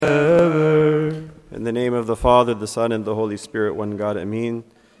the name of the Father, the Son, and the Holy Spirit, one God, Amen.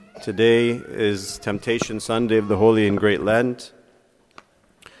 Today is Temptation Sunday of the Holy and Great Lent.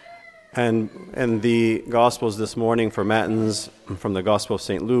 And the Gospels this morning for Matins from the Gospel of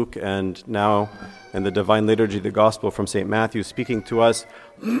St. Luke, and now in the Divine Liturgy, the Gospel from St. Matthew, speaking to us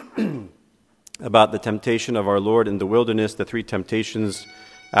about the temptation of our Lord in the wilderness, the three temptations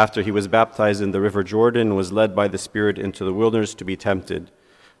after he was baptized in the River Jordan, was led by the Spirit into the wilderness to be tempted.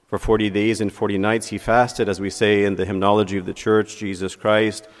 For 40 days and 40 nights he fasted, as we say in the hymnology of the Church. Jesus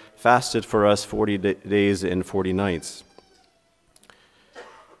Christ fasted for us 40 days and 40 nights.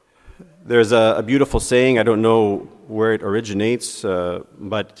 There's a beautiful saying, I don't know where it originates,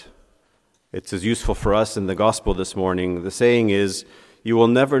 but it's as useful for us in the Gospel this morning. The saying is, you will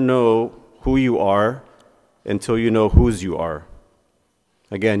never know who you are until you know whose you are.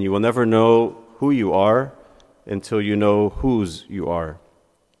 Again, you will never know who you are until you know whose you are.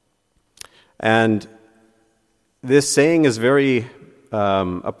 And this saying is very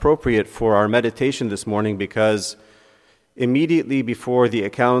appropriate for our meditation this morning, because immediately before the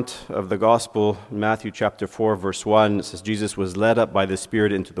account of the Gospel, Matthew chapter 4, verse 1, it says, Jesus was led up by the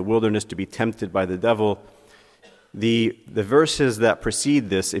Spirit into the wilderness to be tempted by the devil. The verses that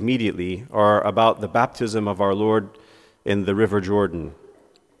precede this immediately are about the baptism of our Lord in the River Jordan.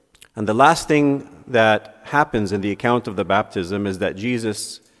 And the last thing that happens in the account of the baptism is that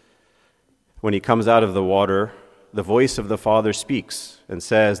Jesus, when he comes out of the water, the voice of the Father speaks and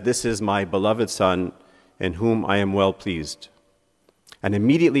says, "This is my beloved Son, in whom I am well pleased." And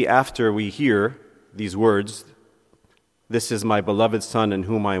immediately after we hear these words, "This is my beloved Son, in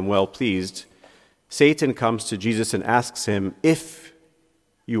whom I am well pleased," Satan comes to Jesus and asks him, "If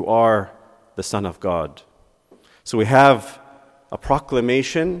you are the Son of God." So we have a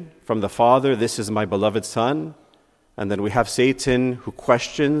proclamation from the Father, "This is my beloved Son," and then we have Satan who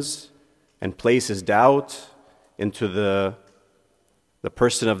questions and places doubt into the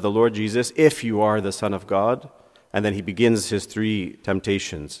person of the Lord Jesus, "If you are the Son of God," and then he begins his three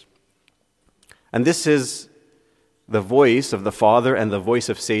temptations. And this is the voice of the Father and the voice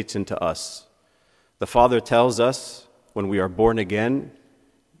of Satan to us. The Father tells us when we are born again,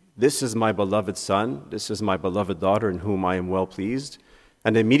 "This is my beloved Son, this is my beloved daughter in whom I am well pleased."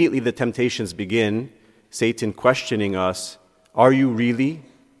 And immediately the temptations begin, Satan questioning us, "Are you really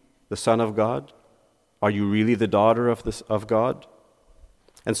the Son of God? Are you really the daughter of God?"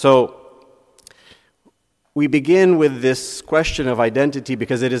 And so we begin with this question of identity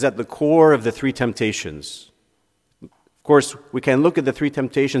because it is at the core of the three temptations. Of course, we can look at the three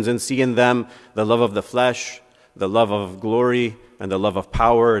temptations and see in them the love of the flesh, the love of glory, and the love of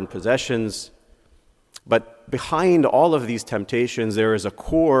power and possessions. But behind all of these temptations, there is a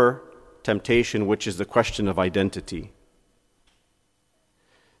core temptation, which is the question of identity.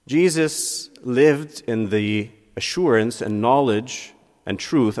 Jesus lived in the assurance and knowledge and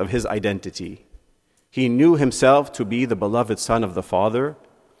truth of his identity. He knew himself to be the beloved Son of the Father,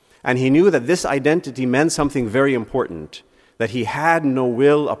 and he knew that this identity meant something very important, that he had no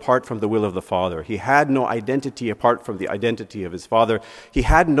will apart from the will of the Father. He had no identity apart from the identity of his Father. He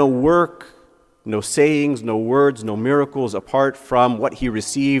had no work, no sayings, no words, no miracles apart from what he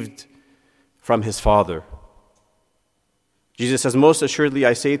received from his Father. Jesus says, "Most assuredly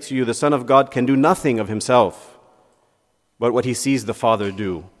I say to you, the Son of God can do nothing of himself, but what he sees the Father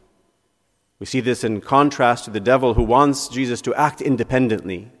do." We see this in contrast to the devil, who wants Jesus to act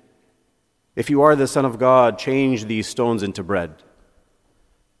independently. "If you are the Son of God, change these stones into bread."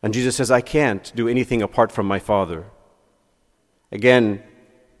 And Jesus says, "I can't do anything apart from my Father." Again,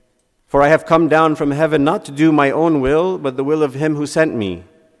 "For I have come down from heaven not to do my own will, but the will of him who sent me."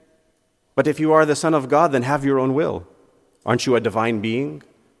 But if you are the Son of God, then have your own will. Aren't you a divine being?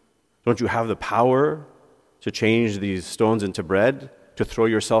 Don't you have the power to change these stones into bread, to throw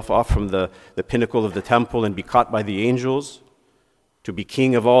yourself off from the pinnacle of the temple and be caught by the angels, to be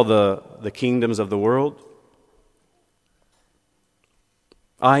king of all the kingdoms of the world?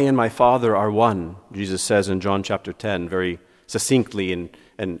 "I and my Father are one," Jesus says in John chapter 10, very succinctly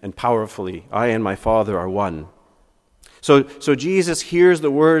and powerfully. "I and my Father are one." So Jesus hears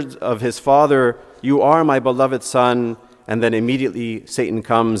the words of his Father, "You are my beloved Son," and then immediately Satan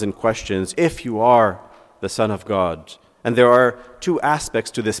comes and questions, "If you are the Son of God." And there are two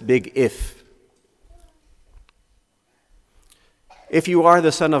aspects to this big "if." If you are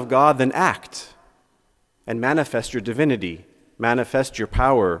the Son of God, then act and manifest your divinity, manifest your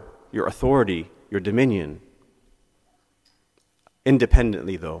power, your authority, your dominion.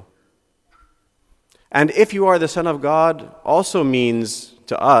 Independently, though. And if you are the Son of God also means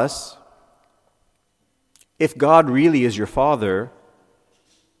to us, if God really is your Father,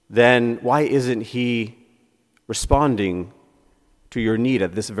 then why isn't He responding to your need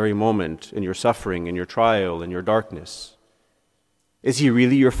at this very moment, in your suffering, in your trial, in your darkness? Is He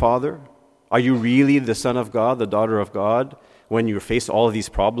really your Father? Are you really the Son of God, the daughter of God? When you face all of these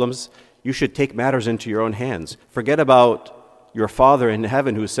problems, you should take matters into your own hands. Forget about your Father in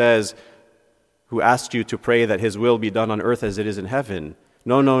heaven who asked you to pray that His will be done on earth as it is in heaven.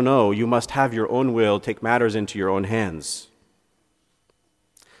 No. You must have your own will, take matters into your own hands.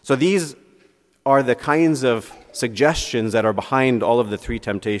 So these are the kinds of suggestions that are behind all of the three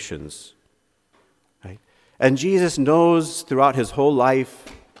temptations. Right? And Jesus knows throughout His whole life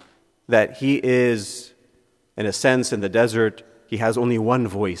that He is, in a sense, in the desert, He has only one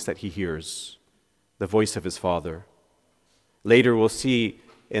voice that He hears, the voice of His Father. Later we'll see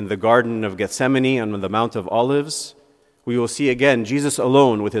in the Garden of Gethsemane and on the Mount of Olives, we will see again Jesus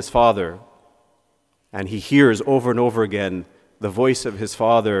alone with His Father. And He hears over and over again the voice of His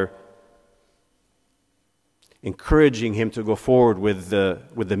Father encouraging Him to go forward with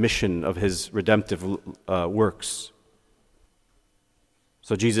the mission of His redemptive works.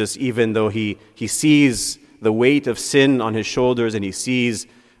 So Jesus, even though he sees the weight of sin on His shoulders and He sees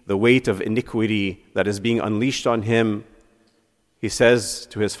the weight of iniquity that is being unleashed on Him, He says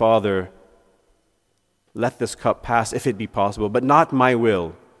to His Father, "Let this cup pass if it be possible, but not my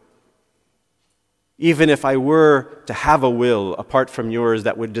will. Even if I were to have a will apart from yours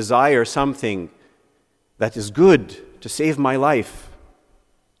that would desire something that is good to save my life,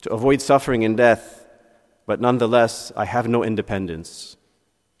 to avoid suffering and death, but nonetheless I have no independence."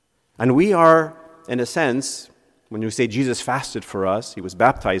 And we are, in a sense, when you say Jesus fasted for us, He was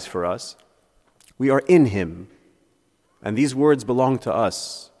baptized for us, we are in Him. And these words belong to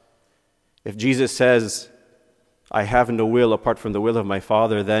us. If Jesus says, "I have no will apart from the will of my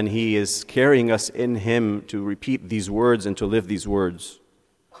Father," then He is carrying us in Him to repeat these words and to live these words.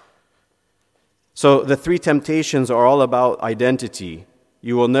 So the three temptations are all about identity.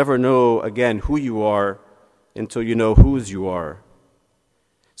 You will never know, again, who you are until you know whose you are.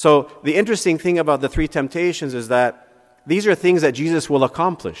 So the interesting thing about the three temptations is that these are things that Jesus will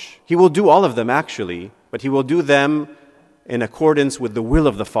accomplish. He will do all of them, actually, but He will do them in accordance with the will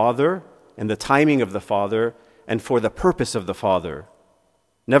of the Father and the timing of the Father and for the purpose of the Father,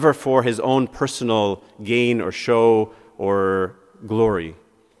 never for His own personal gain or show or glory.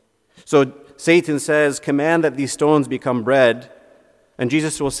 So Satan says, "Command that these stones become bread," and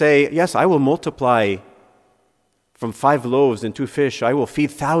Jesus will say, "Yes, I will multiply from 5 loaves and 2 fish. I will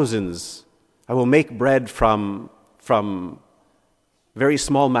feed thousands. I will make bread from very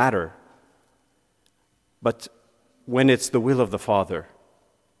small matter." But when it's the will of the Father,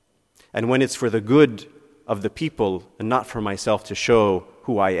 and when it's for the good of the people and not for myself to show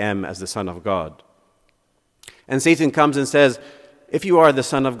who I am as the Son of God. And Satan comes and says, "If you are the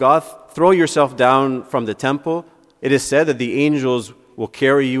Son of God, throw yourself down from the temple. It is said that the angels will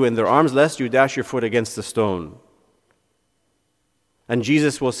carry you in their arms, lest you dash your foot against the stone." And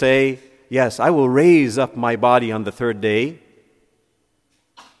Jesus will say, "Yes, I will raise up my body on the third day,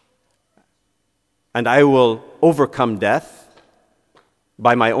 and I will overcome death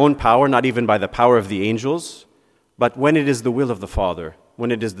by my own power, not even by the power of the angels, but when it is the will of the Father,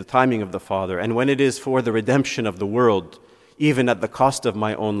 when it is the timing of the Father, and when it is for the redemption of the world, even at the cost of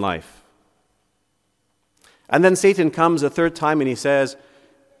my own life." And then Satan comes a third time and he says,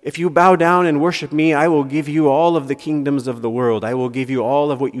 "If you bow down and worship me, I will give you all of the kingdoms of the world. I will give you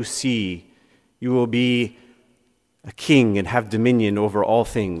all of what you see. You will be a king and have dominion over all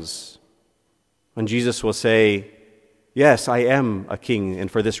things." And Jesus will say, "Yes, I am a king,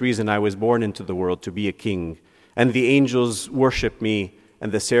 and for this reason I was born into the world to be a king. And the angels worship me,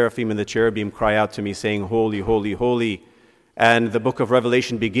 and the seraphim and the cherubim cry out to me, saying, 'Holy, holy, holy.' And the book of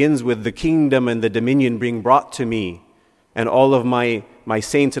Revelation begins with the kingdom and the dominion being brought to me, and all of my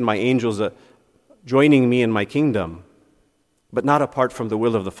saints and my angels joining me in my kingdom, but not apart from the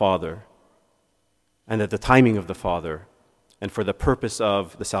will of the Father, and at the timing of the Father, and for the purpose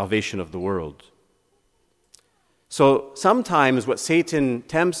of the salvation of the world." So sometimes what Satan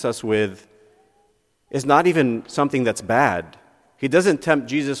tempts us with is not even something that's bad. He doesn't tempt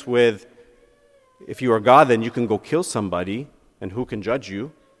Jesus with, "If you are God, then you can go kill somebody, and who can judge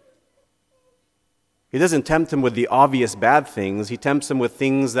you?" He doesn't tempt him with the obvious bad things. He tempts him with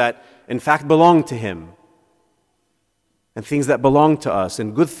things that, in fact, belong to him, and things that belong to us,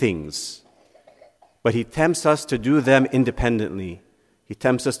 and good things. But he tempts us to do them independently. He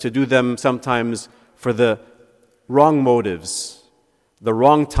tempts us to do them sometimes for the wrong motives, the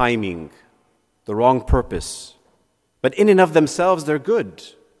wrong timing, the wrong purpose. But in and of themselves, they're good.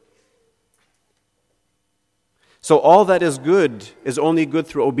 So all that is good is only good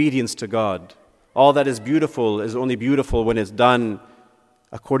through obedience to God. All that is beautiful is only beautiful when it's done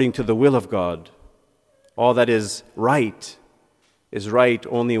according to the will of God. All that is right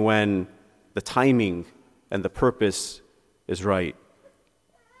only when the timing and the purpose is right.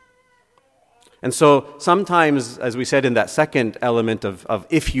 And so sometimes, as we said in that second element of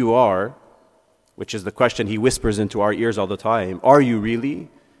if you are, which is the question he whispers into our ears all the time, are you really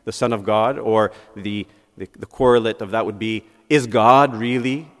the Son of God? Or the correlate of that would be, is God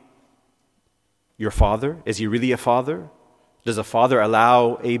really your Father? Is he really a father? Does a father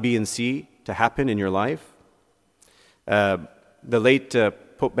allow A, B, and C to happen in your life? The late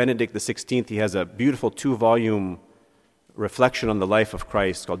Pope Benedict XVI, he has a beautiful 2-volume reflection on the life of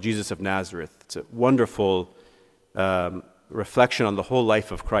Christ called Jesus of Nazareth. It's a wonderful reflection on the whole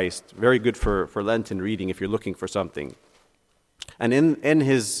life of Christ. Very good for Lenten reading if you're looking for something. And in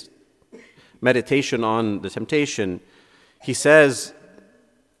his meditation on the temptation, he says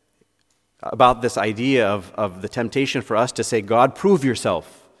about this idea of the temptation for us to say, God, prove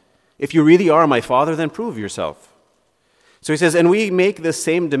yourself. If you really are my Father, then prove yourself. So he says, and we make this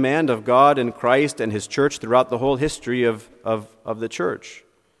same demand of God and Christ and his church throughout the whole history of the church.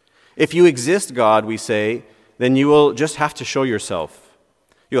 If you exist, God, we say, then you will just have to show yourself.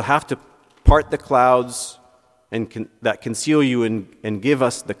 You'll have to part the clouds that conceal you and give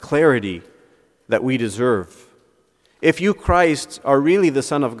us the clarity that we deserve. If you, Christ, are really the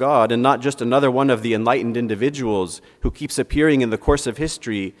Son of God and not just another one of the enlightened individuals who keeps appearing in the course of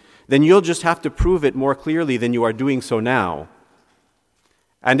history, then you'll just have to prove it more clearly than you are doing so now.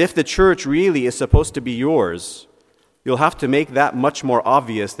 And if the church really is supposed to be yours, you'll have to make that much more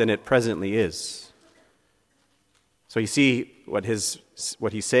obvious than it presently is. So you see what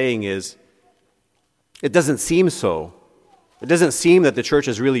he's saying is, it doesn't seem so. It doesn't seem that the church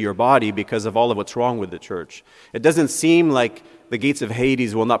is really your body because of all of what's wrong with the church. It doesn't seem like the gates of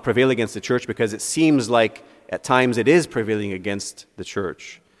Hades will not prevail against the church because it seems like at times it is prevailing against the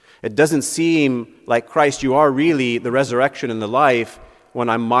church. It doesn't seem like, Christ, you are really the resurrection and the life when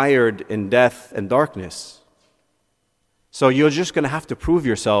I'm mired in death and darkness. So you're just going to have to prove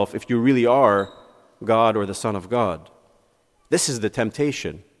yourself if you really are God or the Son of God. This is the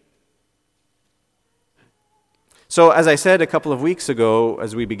temptation. So as I said a couple of weeks ago,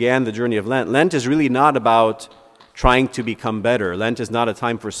 as we began the journey of Lent, Lent is really not about trying to become better. Lent is not a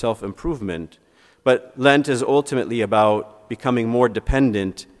time for self-improvement. But Lent is ultimately about becoming more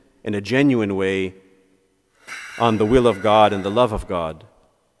dependent in a genuine way on the will of God and the love of God.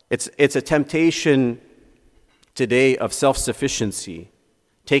 It's a temptation today of self-sufficiency.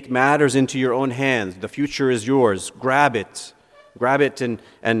 Take matters into your own hands. The future is yours. Grab it. Grab it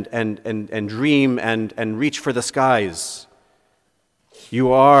and dream and reach for the skies.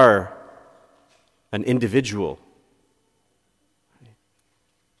 You are an individual.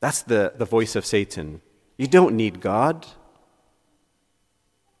 That's the voice of Satan. You don't need God.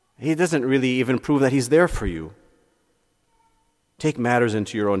 He doesn't really even prove that he's there for you. Take matters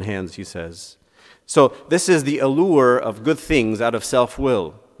into your own hands, he says. So this is the allure of good things out of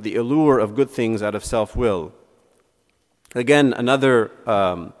self-will. The allure of good things out of self-will. Again, another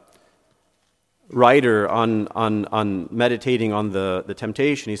writer on meditating on the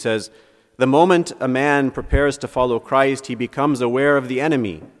temptation, he says, the moment a man prepares to follow Christ, he becomes aware of the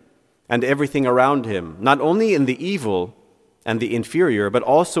enemy and everything around him, not only in the evil and the inferior, but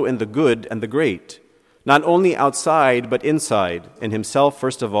also in the good and the great, not only outside, but inside, in himself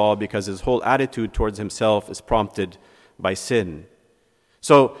first of all, because his whole attitude towards himself is prompted by sin.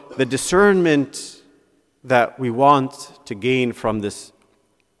 So the discernment that we want to gain from this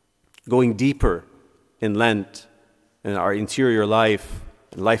going deeper in Lent, in our interior life,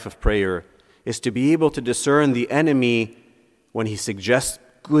 and life of prayer, is to be able to discern the enemy when he suggests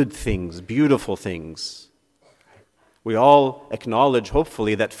good things, beautiful things. We all acknowledge,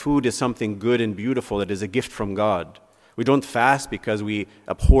 hopefully, that food is something good and beautiful, that is a gift from God. We don't fast because we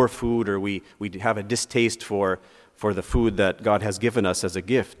abhor food or we have a distaste for the food that God has given us as a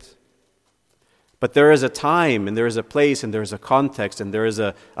gift. But there is a time, and there is a place, and there is a context, and there is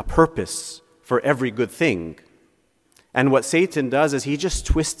a purpose for every good thing. And what Satan does is he just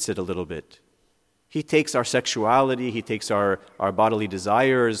twists it a little bit. He takes our sexuality, he takes our bodily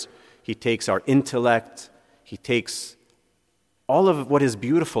desires, he takes our intellect, he takes all of what is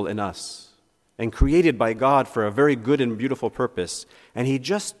beautiful in us and created by God for a very good and beautiful purpose, and he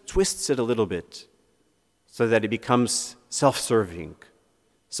just twists it a little bit so that it becomes self-serving,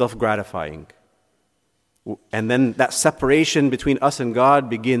 self-gratifying. And then that separation between us and God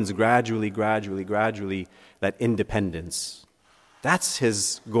begins gradually, that independence. That's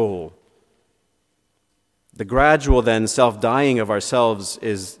his goal. The gradual then self-dying of ourselves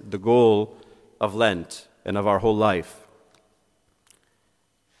is the goal of Lent and of our whole life.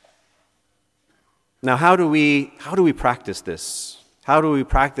 Now, how do we practice this? How do we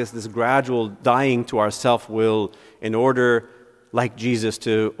practice this gradual dying to our self-will in order, like Jesus,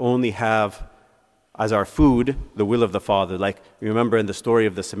 to only have as our food the will of the Father? Like, you remember in the story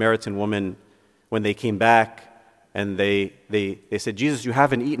of the Samaritan woman, when they came back and they said, Jesus, you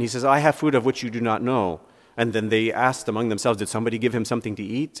haven't eaten. He says, I have food of which you do not know. And then they asked among themselves, did somebody give him something to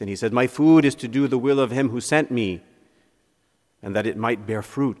eat? And he said, my food is to do the will of him who sent me, and that it might bear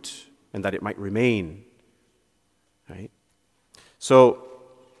fruit, and that it might remain. Right? So,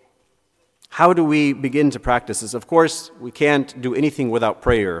 how do we begin to practice this? Of course, we can't do anything without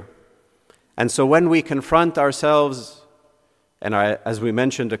prayer. And so when we confront ourselves, and as we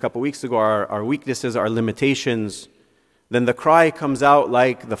mentioned a couple weeks ago, our weaknesses, our limitations, then the cry comes out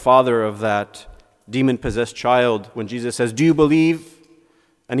like the father of that demon-possessed child when Jesus says, do you believe?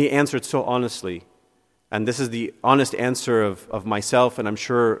 And he answered so honestly. And this is the honest answer of myself, and I'm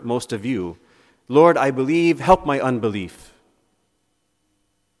sure most of you. Lord, I believe, help my unbelief.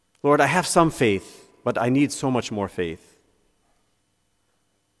 Lord, I have some faith, but I need so much more faith.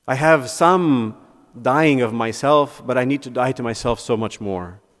 I have some dying of myself, but I need to die to myself so much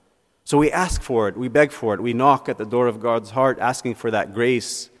more. So we ask for it, we beg for it, we knock at the door of God's heart, asking for that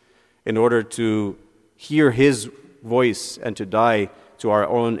grace in order to hear His voice and to die to our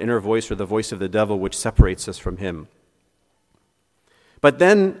own inner voice or the voice of the devil which separates us from Him. But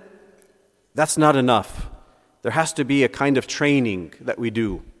then, that's not enough. There has to be a kind of training that we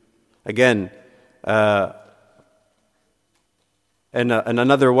do. Again, and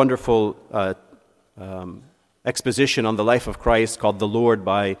another wonderful exposition on the life of Christ called The Lord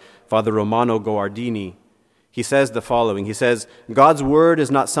by Father Romano Guardini. He says the following. He says, God's word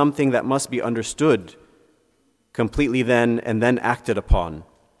is not something that must be understood completely then and then acted upon.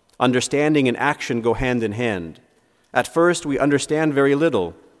 Understanding and action go hand in hand. At first, we understand very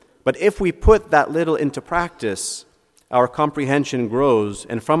little, but if we put that little into practice, our comprehension grows,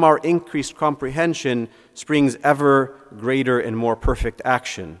 and from our increased comprehension springs ever greater and more perfect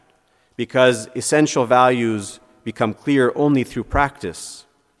action, because essential values become clear only through practice.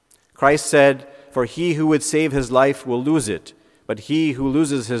 Christ said, for he who would save his life will lose it, but he who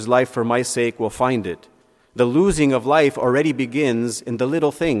loses his life for my sake will find it. The losing of life already begins in the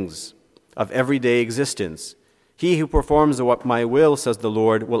little things of everyday existence. He who performs what my will, says the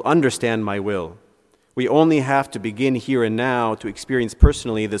Lord, will understand my will. We only have to begin here and now to experience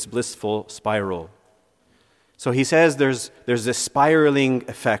personally this blissful spiral. So he says there's this spiraling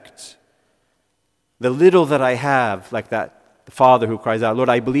effect. The little that I have, like that the father who cries out, Lord,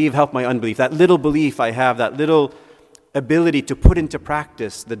 I believe, help my unbelief. That little belief I have, that little ability to put into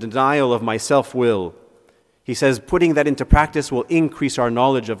practice the denial of my self-will. He says putting that into practice will increase our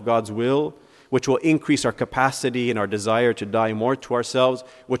knowledge of God's will, which will increase our capacity and our desire to die more to ourselves,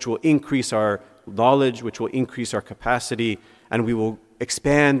 which will increase our knowledge, which will increase our capacity, and we will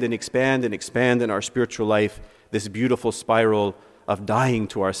expand and expand and expand in our spiritual life this beautiful spiral of dying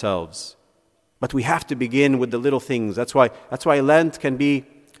to ourselves. But we have to begin with the little things. That's why Lent can be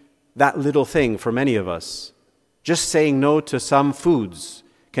that little thing for many of us. Just saying no to some foods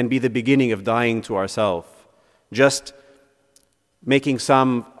can be the beginning of dying to ourselves. Just making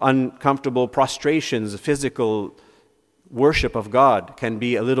some uncomfortable prostrations, physical worship of God can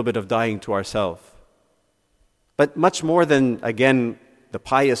be a little bit of dying to ourselves. But much more than, again, the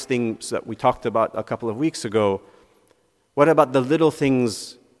pious things that we talked about a couple of weeks ago, what about the little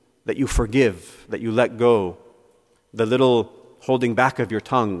things that you forgive, that you let go, the little holding back of your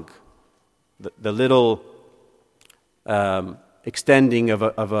tongue, the little extending of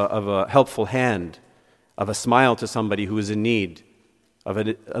a helpful hand, of a smile to somebody who is in need, of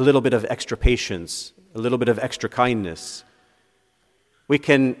a little bit of extra patience, a little bit of extra kindness. We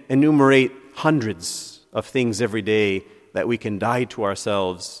can enumerate hundreds of things every day that we can die to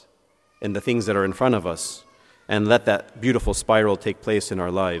ourselves in the things that are in front of us and let that beautiful spiral take place in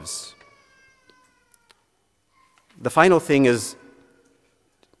our lives. The final thing is,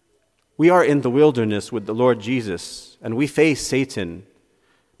 we are in the wilderness with the Lord Jesus, and we face Satan.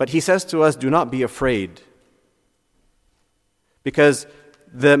 But he says to us, do not be afraid. Because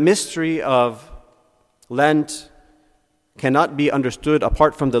the mystery of Lent cannot be understood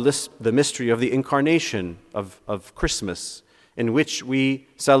apart from the mystery of the incarnation of Christmas, in which we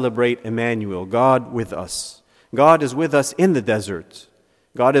celebrate Emmanuel, God with us. God is with us in the desert.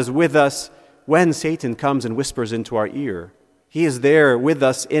 God is with us when Satan comes and whispers into our ear. He is there with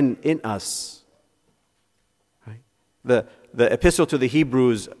us in us. Right? the epistle to the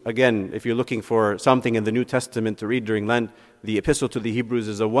Hebrews, again, if you're looking for something in the New Testament to read during Lent, the epistle to the Hebrews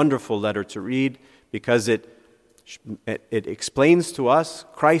is a wonderful letter to read because it explains to us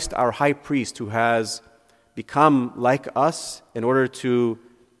Christ, our high priest, who has become like us in order to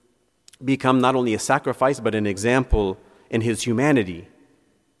become not only a sacrifice but an example in his humanity.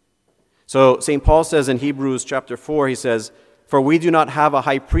 So St. Paul says in Hebrews chapter 4, he says, "For we do not have a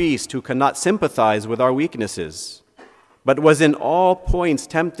high priest who cannot sympathize with our weaknesses, but was in all points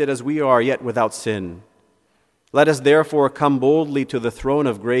tempted as we are, yet without sin. Let us therefore come boldly to the throne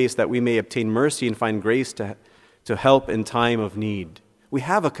of grace that we may obtain mercy and find grace to help in time of need." We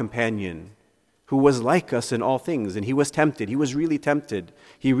have a companion who was like us in all things, and he was tempted. He was really tempted.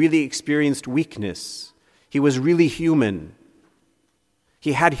 He really experienced weakness. He was really human.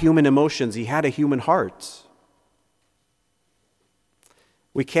 He had human emotions. He had a human heart.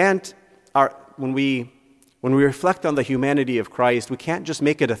 We can't, when we reflect on the humanity of Christ, we can't just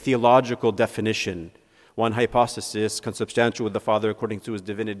make it a theological definition. One hypostasis, consubstantial with the Father according to his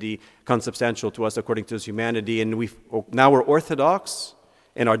divinity, consubstantial to us according to his humanity, and now we're orthodox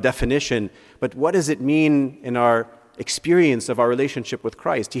in our definition, but what does it mean in our experience of our relationship with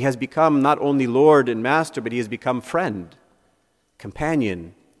Christ? He has become not only Lord and Master, but he has become friend,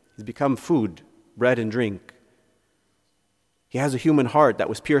 companion. He's become food, bread and drink. He has a human heart that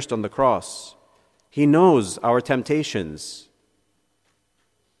was pierced on the cross. He knows our temptations.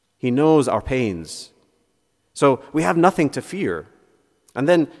 He knows our pains. So we have nothing to fear. And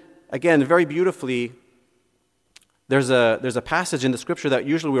then, again, very beautifully, there's a passage in the Scripture that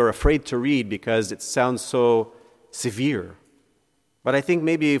usually we're afraid to read because it sounds so severe. But I think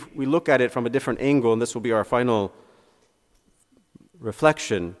maybe if we look at it from a different angle, and this will be our final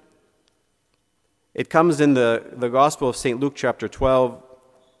reflection, it comes in the Gospel of St. Luke chapter 12.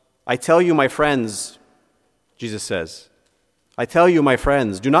 "I tell you, my friends," Jesus says, "I tell you, my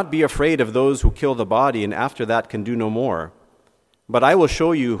friends, do not be afraid of those who kill the body and after that can do no more. But I will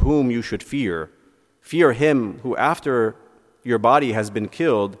show you whom you should fear. Fear him who after your body has been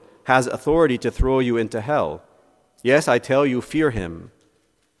killed has authority to throw you into hell. Yes, I tell you, fear him."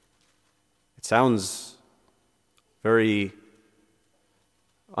 It sounds very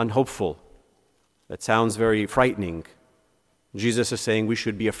unhopeful. It sounds very frightening. Jesus is saying we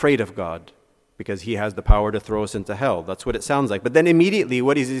should be afraid of God because he has the power to throw us into hell. That's what it sounds like. But then immediately,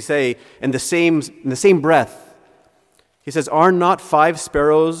 what does he say in the same breath? He says, "Are not 5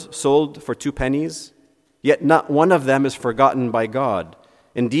 sparrows sold for 2 pennies? Yet not one of them is forgotten by God.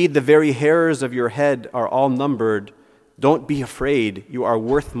 Indeed, the very hairs of your head are all numbered. Don't be afraid. You are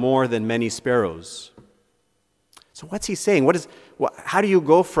worth more than many sparrows." So what's he saying? How do you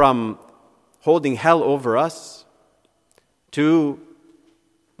go from holding hell over us to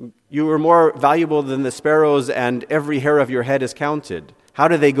you are more valuable than the sparrows and every hair of your head is counted? How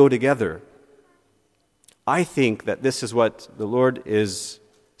do they go together? I think that this is what the Lord is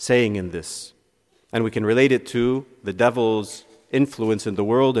saying in this. And we can relate it to the devil's influence in the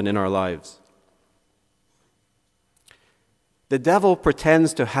world and in our lives. The devil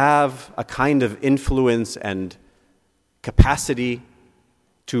pretends to have a kind of influence and capacity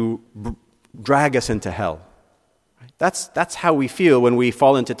to drag us into hell. That's how we feel when we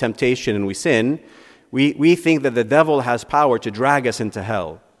fall into temptation and we sin. We think that the devil has power to drag us into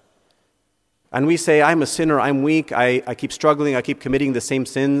hell. And we say, I'm a sinner, I'm weak, I keep struggling, I keep committing the same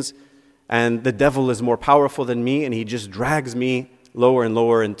sins, and the devil is more powerful than me, and he just drags me lower and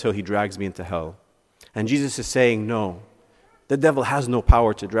lower until he drags me into hell. And Jesus is saying, no, the devil has no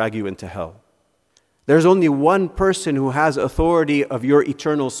power to drag you into hell. There's only one person who has authority of your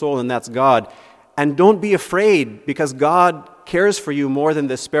eternal soul, and that's God. And don't be afraid, because God cares for you more than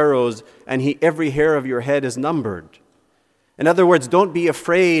the sparrows, and every hair of your head is numbered. In other words, don't be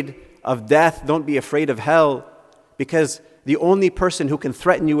afraid of death, don't be afraid of hell, because the only person who can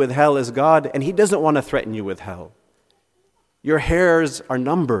threaten you with hell is God, and he doesn't want to threaten you with hell. Your hairs are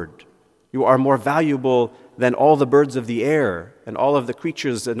numbered. You are more valuable than all the birds of the air and all of the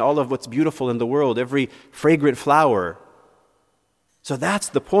creatures and all of what's beautiful in the world, every fragrant flower. So that's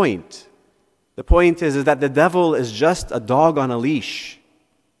the point. The point is that the devil is just a dog on a leash.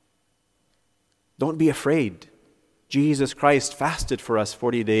 Don't be afraid. Jesus Christ fasted for us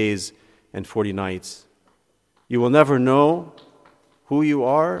 40 days and 40 nights. You will never know who you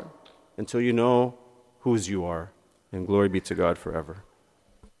are until you know whose you are. And glory be to God forever.